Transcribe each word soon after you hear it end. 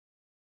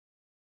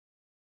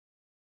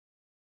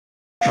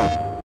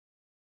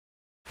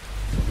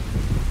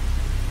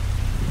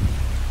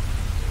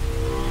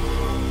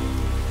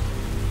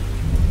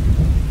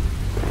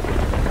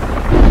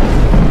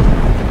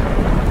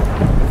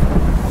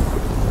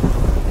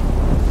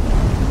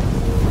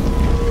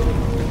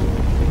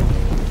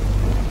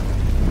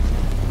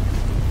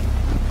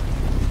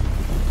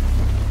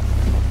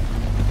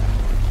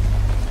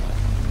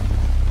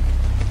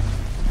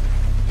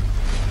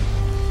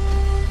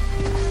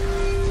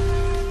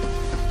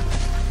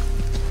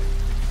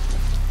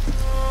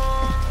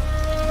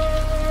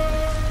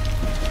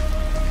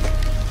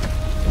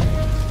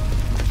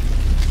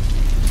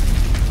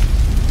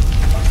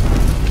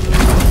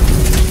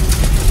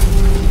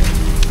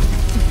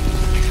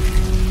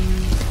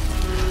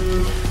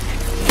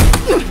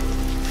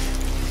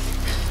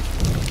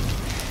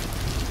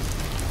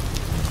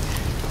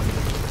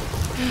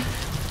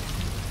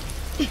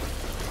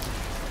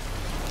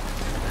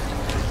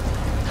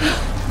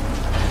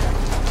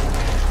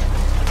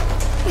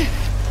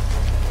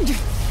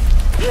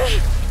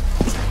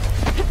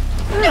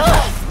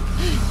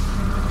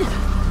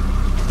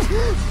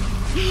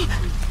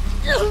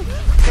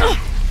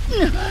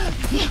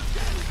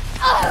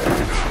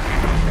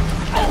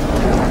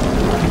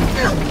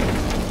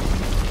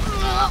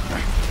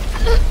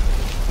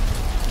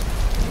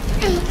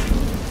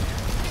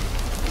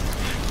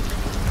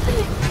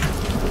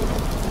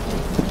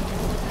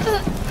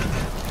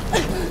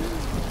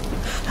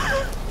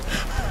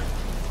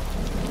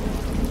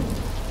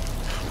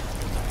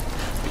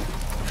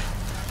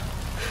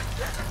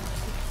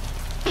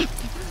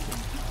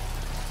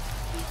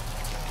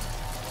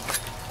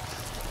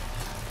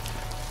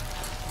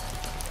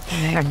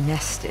They are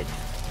nested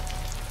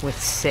with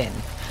sin.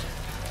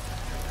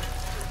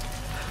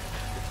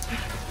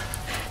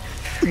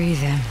 Free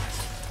them,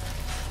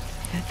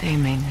 that they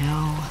may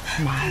know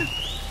my...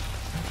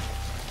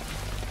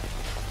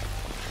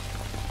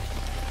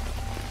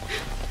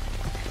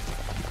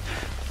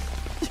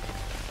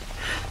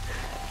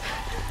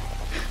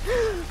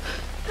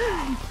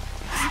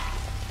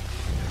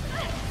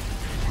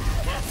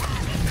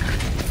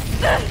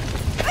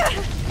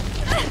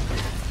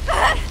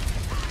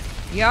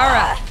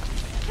 Yara!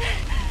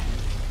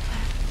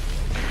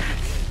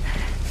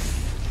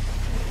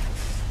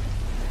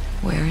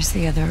 Where is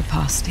the other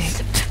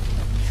apostate?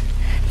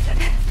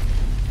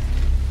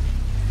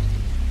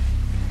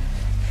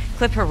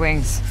 Clip her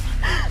wings.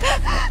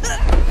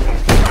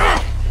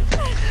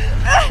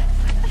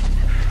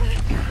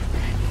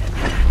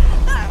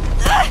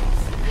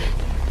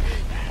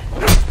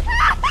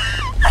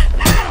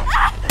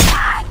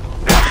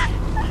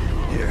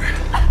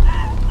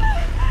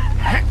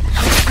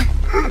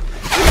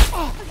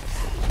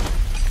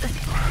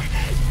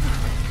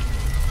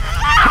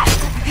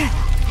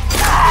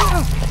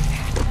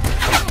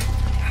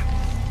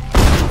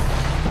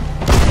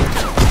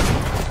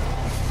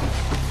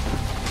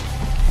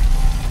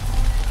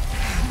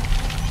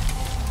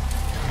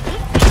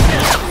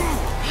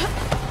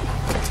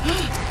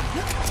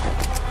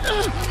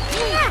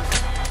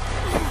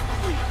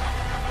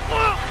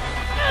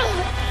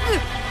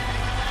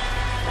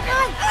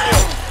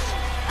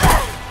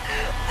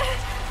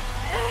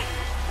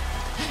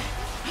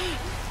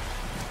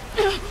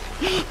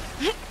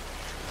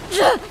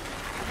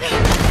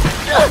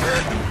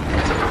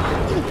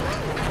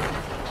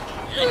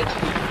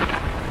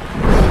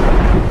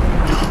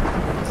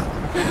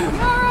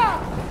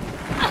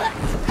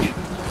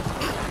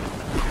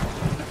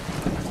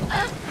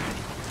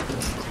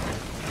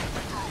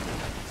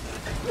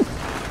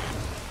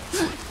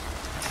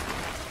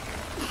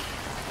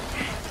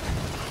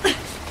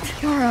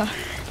 Yara.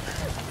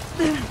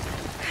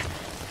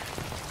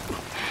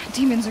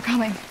 Demons are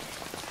coming.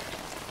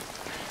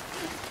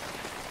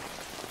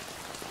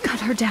 Cut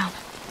her down.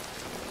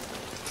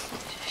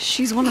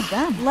 She's one of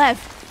them.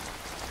 Lev.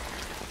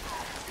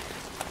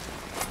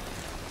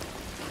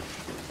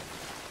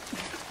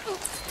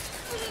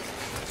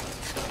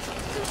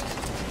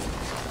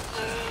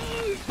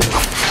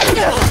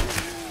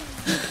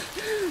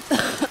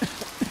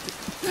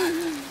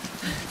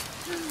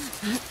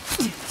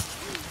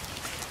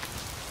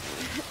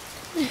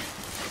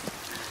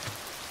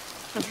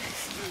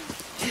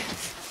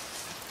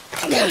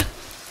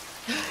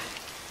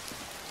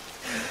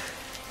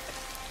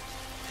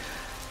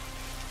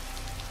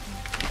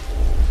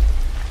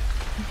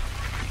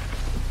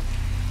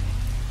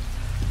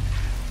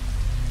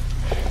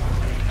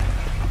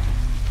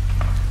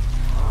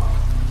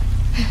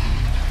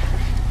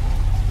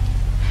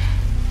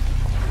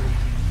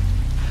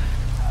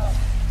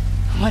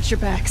 Watch your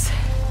backs.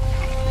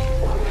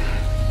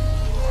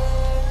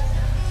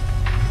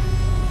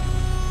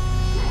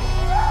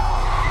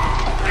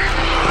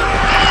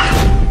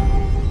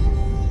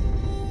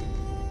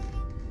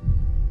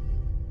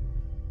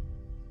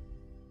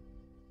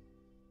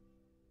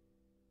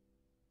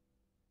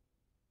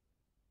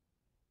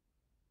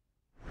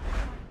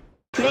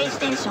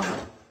 PlayStation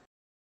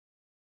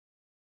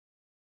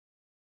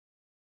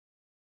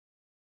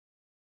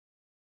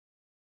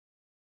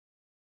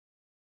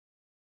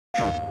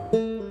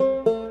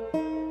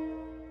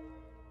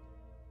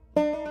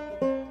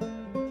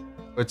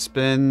It's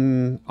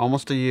been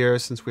almost a year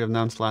since we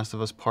announced Last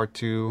of Us Part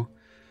 2.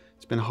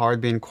 It's been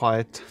hard being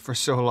quiet for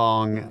so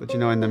long, but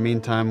in the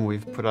meantime,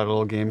 we've put out a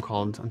little game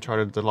called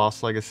Uncharted: The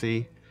Lost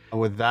Legacy.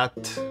 With that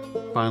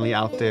finally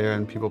out there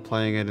and people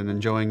playing it and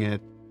enjoying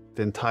it,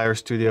 the entire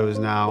studio is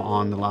now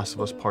on The Last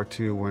of Us Part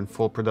 2. We're in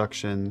full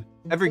production.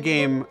 Every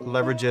game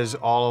leverages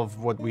all of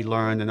what we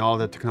learned and all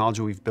the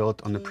technology we've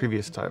built on the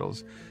previous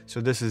titles.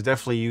 So this is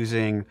definitely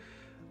using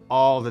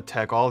all the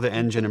tech, all the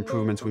engine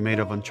improvements we made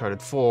of Uncharted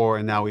 4,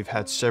 and now we've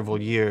had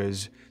several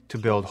years to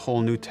build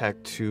whole new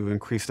tech to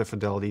increase the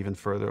fidelity even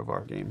further of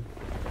our game.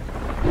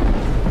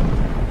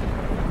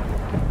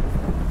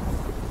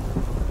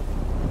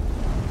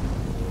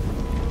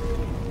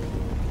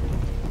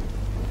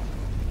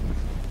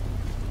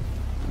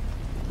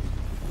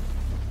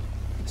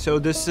 So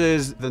this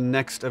is the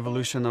next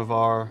evolution of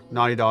our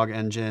Naughty Dog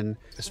engine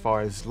as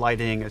far as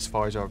lighting, as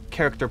far as our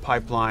character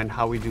pipeline,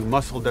 how we do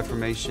muscle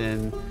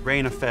deformation,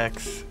 rain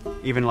effects,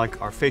 even like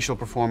our facial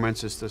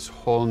performance is this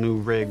whole new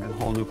rig and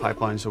whole new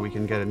pipeline so we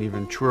can get an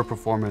even truer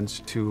performance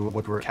to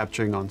what we're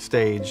capturing on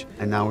stage.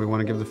 And now we want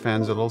to give the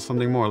fans a little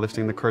something more,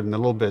 lifting the curtain a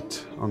little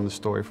bit on the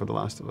story for The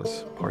Last of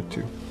Us Part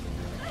 2.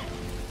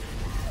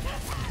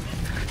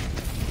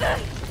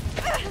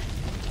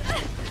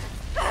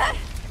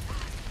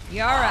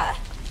 Yara!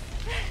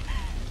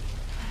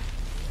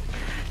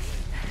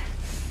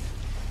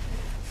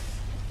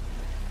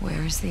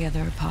 Where is the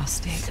other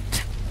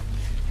apostate?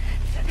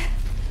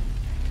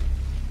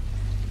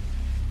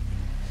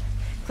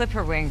 Clip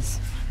her wings.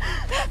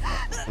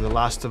 The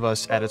Last of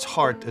Us, at its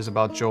heart, is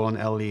about Joel and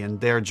Ellie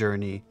and their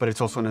journey, but it's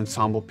also an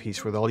ensemble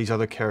piece with all these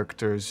other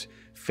characters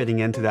fitting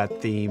into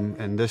that theme.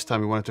 And this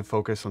time we wanted to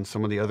focus on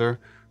some of the other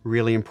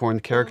really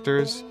important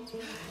characters.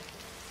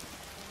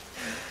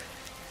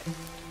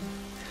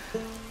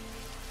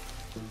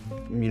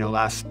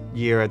 Last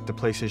year at the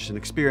PlayStation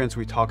Experience,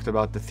 we talked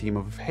about the theme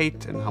of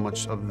hate and how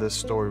much of this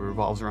story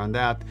revolves around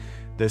that.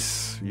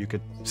 This, you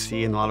could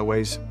see in a lot of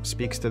ways,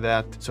 speaks to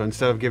that. So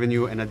instead of giving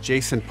you an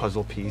adjacent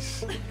puzzle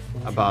piece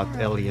about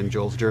Ellie and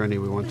Joel's journey,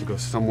 we want to go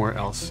somewhere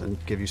else and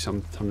give you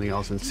something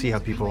else and see how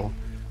people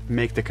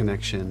make the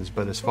connections.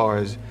 But as far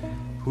as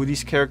who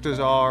these characters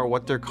are,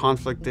 what their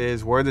conflict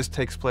is, where this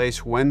takes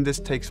place, when this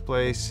takes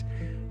place,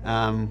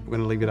 we're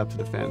going to leave it up to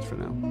the fans for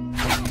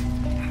now.